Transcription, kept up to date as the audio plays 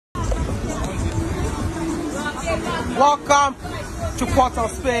Welcome to Port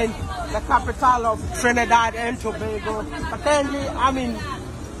of Spain, the capital of Trinidad and Tobago. Apparently, I'm in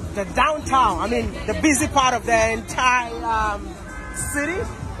the downtown. I mean, the busy part of the entire city.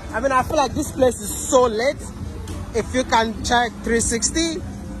 I mean, I feel like this place is so lit. If you can check 360,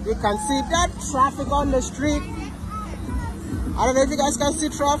 you can see that traffic on the street. I don't know if you guys can see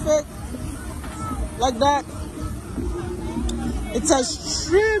traffic like that. It's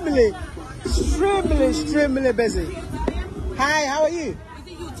extremely busy. Hi, how are you? Is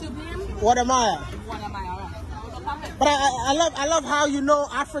it YouTube name? Wodemaya. Wodemaya, right. But I love how you know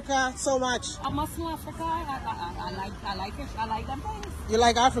Africa so much. I must know Africa. I like it. I like them things. You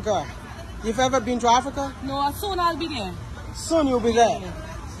like Africa? You've ever been to Africa? No, soon I'll be there. Soon you'll be there? Yeah.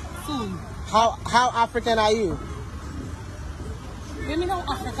 Soon. How African are you? You mean how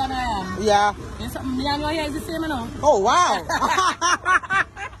African I am? Yeah. Me and your hair is the same, you know? Oh, wow.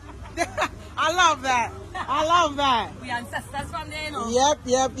 I love that. I love that. We ancestors from there, you know?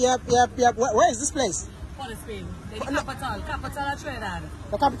 Yep. Where is this place? Port of Spain. The capital of Trinidad.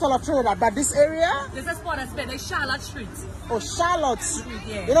 The capital of Trinidad. But this area? This is Port of Spain. It's Charlotte Street. Oh, Charlotte Street.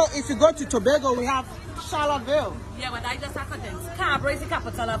 Yeah. You know, if you go to Tobago, we have Charlottesville. Yeah, but I just have to think. Canberra is the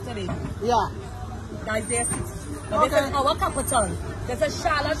capital of today. Yeah. That is their city. Okay. This is our capital. This is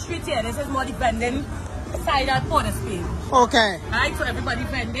Charlotte Street here. This is more the vending side of Port of Spain. Okay. Right, so everybody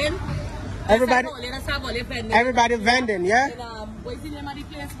vending. Everybody vending, yeah? And, what is the name of the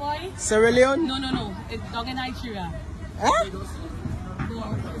place, boy? Sierra Leone? No. It's down in Nigeria. Huh?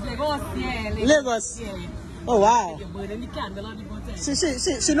 Lagos, yeah. Lagos? Yeah. Oh, wow. You're burning the candle on the bottom.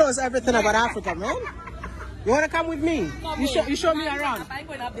 She knows everything about Africa, man. You want to come with me? You show me around. I'm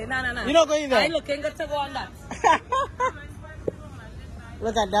going up there. No. You're not going there? I'm looking good to go on that.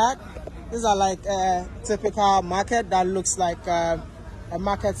 Look at that. These are like a typical market that looks like a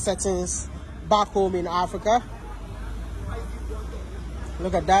market settings back home in Africa.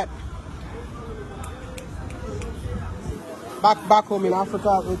 Look at that. Back home in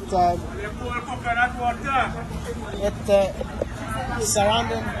Africa with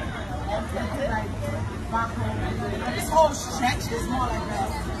surrounding back home. This whole stretch is more like a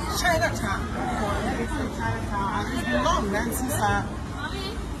Chinatown. And it's been long, man, since I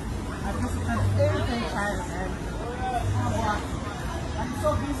visited everything China, man. Are you so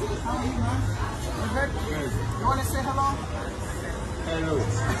busy? How are you, man? You good? Good. You want to say hello? Hello.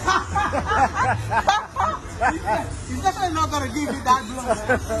 He's definitely not going to give you that blow, man.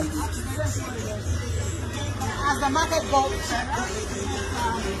 As the market goes,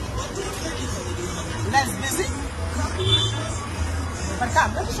 less busy. But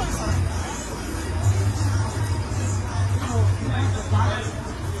come, let me show you something.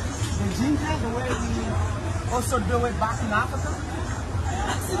 The ginger, the way we also do it back in Africa.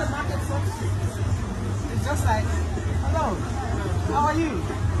 See the market folks? It's just like, hello, how are you?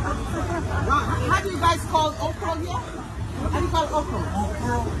 Wow. How do you guys call okra here? How do you call okra?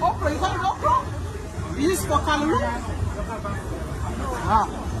 Okra, you call it okra? You use for calorie? Wow.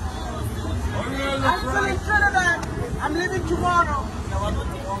 I'm still in Trinidad. I'm leaving tomorrow.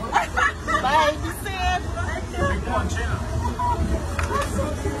 Bye. Be safe.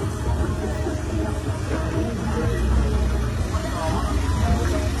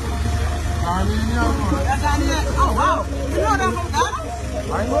 Oh, wow. You know that from Ghana?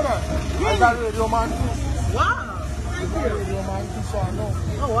 I know that. I got Radio Man too. Wow. Thank you. Radio Man too, so I know.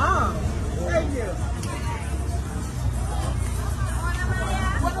 Oh, wow. Thank you.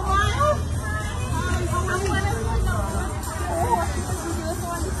 Wodemaya?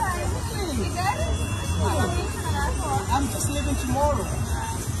 I'm just leaving tomorrow.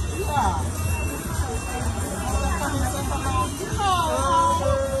 Yeah.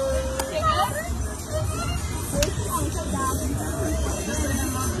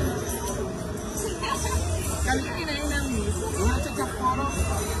 You want to take a photo?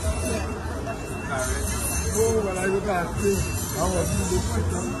 Oh, when I look at this, I was in the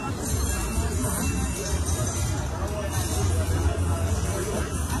picture.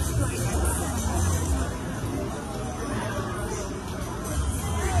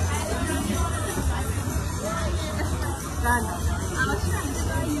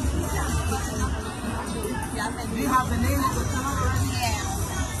 Do you have the name of the channel already? Yeah.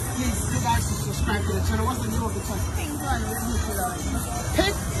 Please, you guys should subscribe to the channel. What's the name of the channel? Pink Run with Nicolas.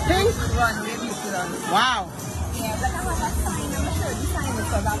 Pink Run with Nicolas. Wow. Yeah, but I have a sign. I'm sure the sign is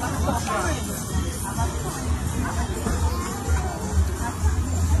because I'm going to talk about it.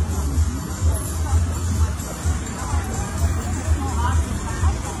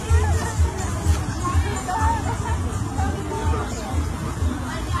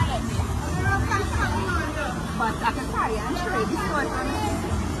 But I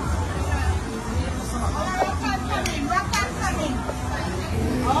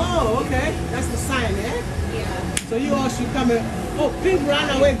Oh, okay. That's the sign, eh? Yeah. So you all should come in. Oh, Pink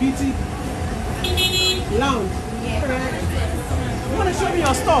Runaway Beauty Lounge. Yeah. You want to show me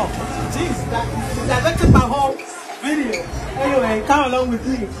your store? Jeez, that directed my whole video. Anyway, come along with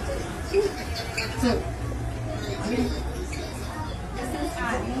me. So,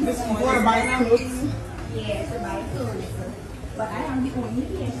 this is want to buy clothes? Yeah, to buy clothes. But I am the only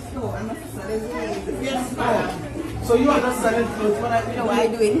here store. I'm not selling clothes. Yes, so you are not selling clothes? What are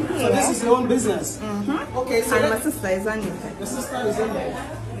you doing? So this is your own business? Mm-hmm. Okay, so and my sister is on it. Your sister is in there?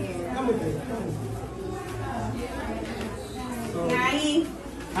 Yeah. Come with me. Nahi.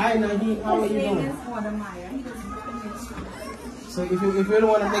 Hi, Nahi. How are you doing? His name is Wodemaya. So if you really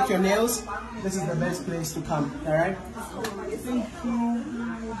want to make your nails, this is the best place to come, alright?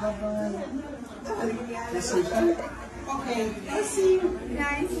 Okay, let's see.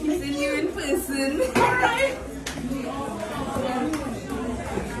 Nice meeting you in person. Alright.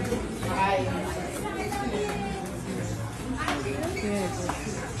 Hi.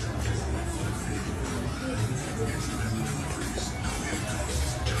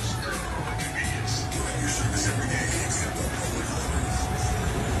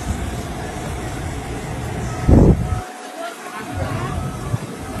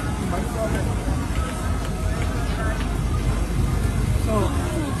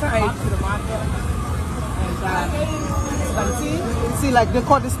 See, like they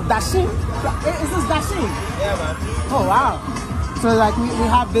call this dashing. Is this dashing? Yeah, man. Oh, wow. So like we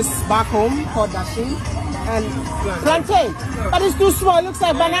have this back home called dashing and plantain. But it's too small. It looks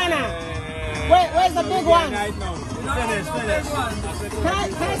like banana. Where's the big one? Finish. Can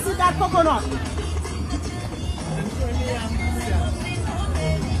I see that coconut?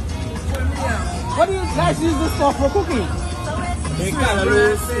 What do you guys use this for cooking? Make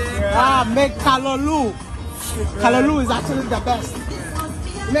callaloo. Make callaloo. Callaloo is actually the best.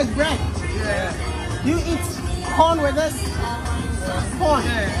 Make bread. Yeah. You eat corn with this? Corn.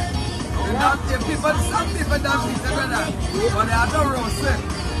 Yeah. Some people don't eat it, but they have to roast it.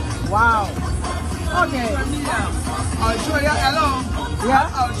 Wow. Okay. I'll show you. Hello.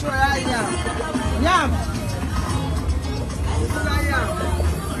 Yeah. I'll show you yam. Yam. This is a yam.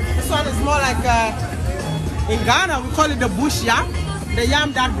 This one is more like in Ghana we call it the bush yam, the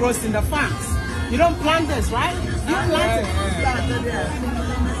yam that grows in the farms. You don't plant this, right? Do you plant it?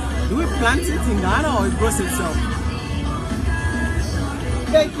 Yeah. Do we plant it in Ghana or it grows itself?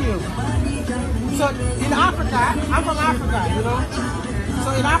 Thank you. So in Africa, I'm from Africa, you know.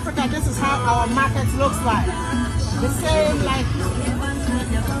 So in Africa, this is how our market looks like. The same like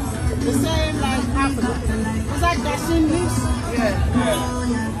Africa. Is that dashing leaves? Yeah.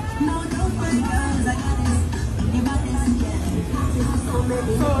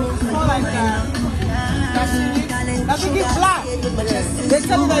 So it's more like dashing leaves. Does it give blood? They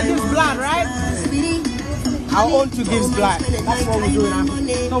tell you that it gives blood, right? Our own too gives blood. That's what we do in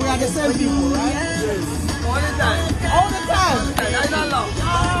Africa. So we are the same people, right? All the time. All the time. That's not long.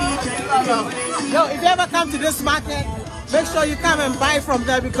 Yo, if you ever come to this market, make sure you come and buy from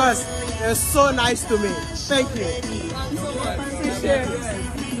there because they're so nice to me. Thank you. Appreciate it.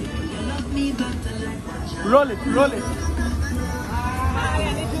 Roll it.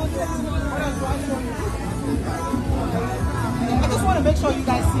 I just want to make sure you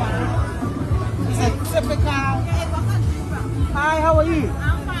guys see it. It's a typical. Hi, how are you?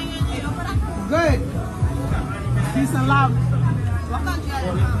 I'm fine. Good. Peace and love.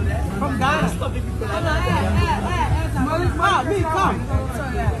 From Ghana. Me, come.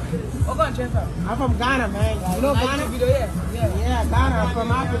 I'm from Ghana, man. You know Ghana? Yeah, Ghana. I'm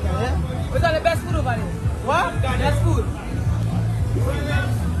from Africa, yeah? What's the best food over there? What? Best food.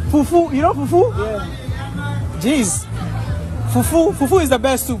 Fufu. You know fufu? Yeah. Jeez. Fufu is the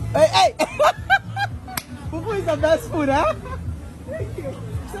best soup. Hey! Fufu is the best food, huh? Thank you.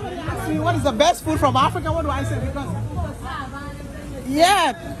 Somebody asked me what is the best food from Africa. What do I say? Because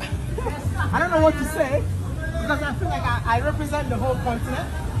yeah, I don't know what to say because I feel like I represent the whole continent.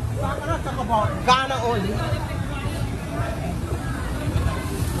 So I'm gonna talk about Ghana only.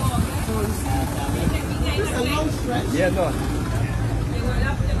 So you see, this is a long stretch. Yeah, no.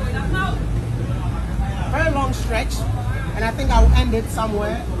 Very long stretch, and I think I will end it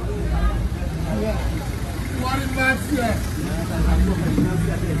somewhere. Yeah. What is that here?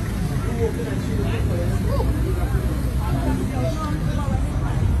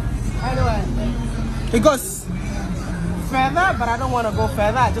 Anyway, it goes further, but I don't want to go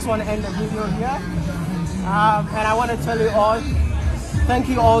further. I just want to end the video here. And I want to tell you all, thank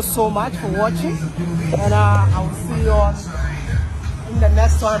you all so much for watching, and I will see you all in the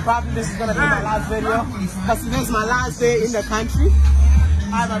next one. Probably this is gonna be my last video because today is my last day in the country.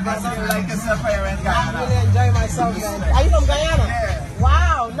 Hi, my brother. Like yourself here in Guyana. I'm really enjoying myself, man. Are you from Guyana? Yeah.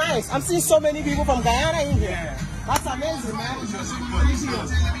 Wow, nice. I'm seeing so many people from Guyana in here. Yeah. That's amazing, man.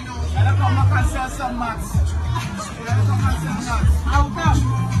 And I come back and sell some mats. How come?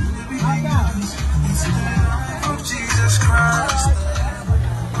 Jesus Christ.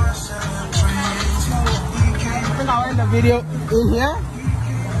 I think I'll end the video in here.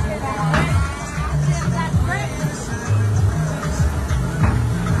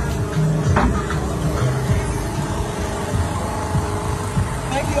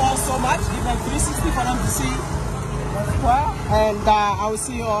 Thank you all so much. Give them 360 for them to see the square. And I will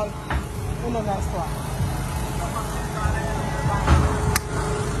see you all in the next one.